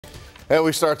And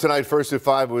we start tonight first at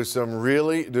 5 with some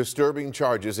really disturbing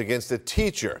charges against a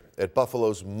teacher at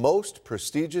Buffalo's most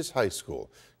prestigious high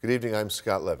school. Good evening, I'm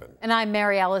Scott Levin. And I'm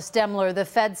Mary Alice Demler. The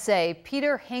feds say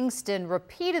Peter Hingston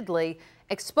repeatedly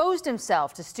exposed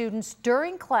himself to students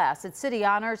during class at City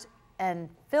Honors and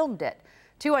filmed it.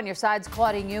 2 on your side's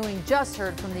Claudine Ewing just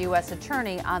heard from the U.S.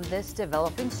 Attorney on this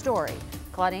developing story.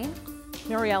 Claudine?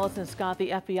 Mary Alice and Scott,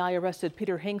 the FBI arrested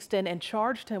Peter Hingston and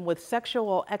charged him with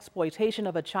sexual exploitation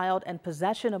of a child and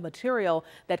possession of material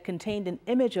that contained an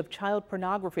image of child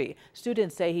pornography.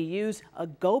 Students say he used a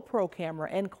GoPro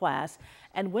camera in class,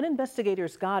 and when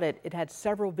investigators got it, it had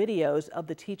several videos of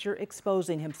the teacher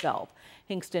exposing himself.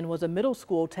 Hingston was a middle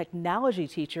school technology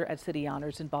teacher at City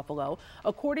Honors in Buffalo.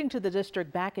 According to the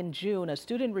district, back in June, a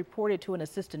student reported to an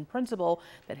assistant principal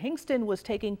that Hingston was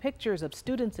taking pictures of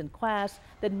students in class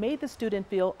that made the student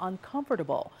feel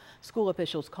uncomfortable. School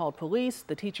officials called police.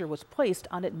 The teacher was placed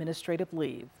on administrative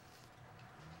leave.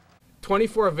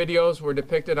 24 videos were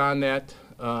depicted on that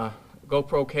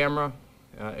GoPro camera.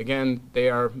 Again,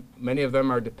 many of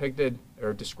them are depicted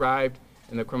or described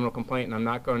in the criminal complaint, and I'm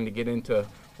not going to get into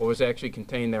what was actually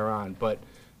contained thereon, but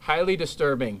highly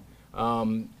disturbing.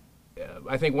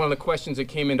 I think one of the questions that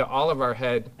came into all of our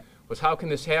head was, how can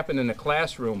this happen in a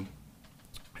classroom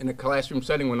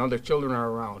setting when other children are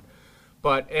around?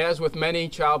 But as with many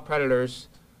child predators,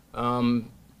 Mr.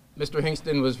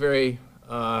 Hingston was very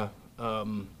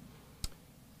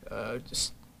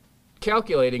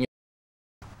calculating.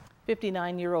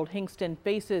 59-year-old Hingston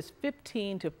faces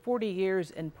 15 to 40 years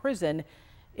in prison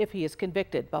if he is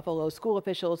convicted. Buffalo school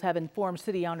officials have informed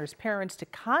City Honors parents to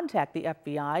contact the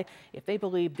FBI if they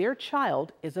believe their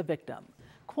child is a victim.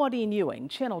 Claudine Ewing,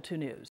 Channel 2 News.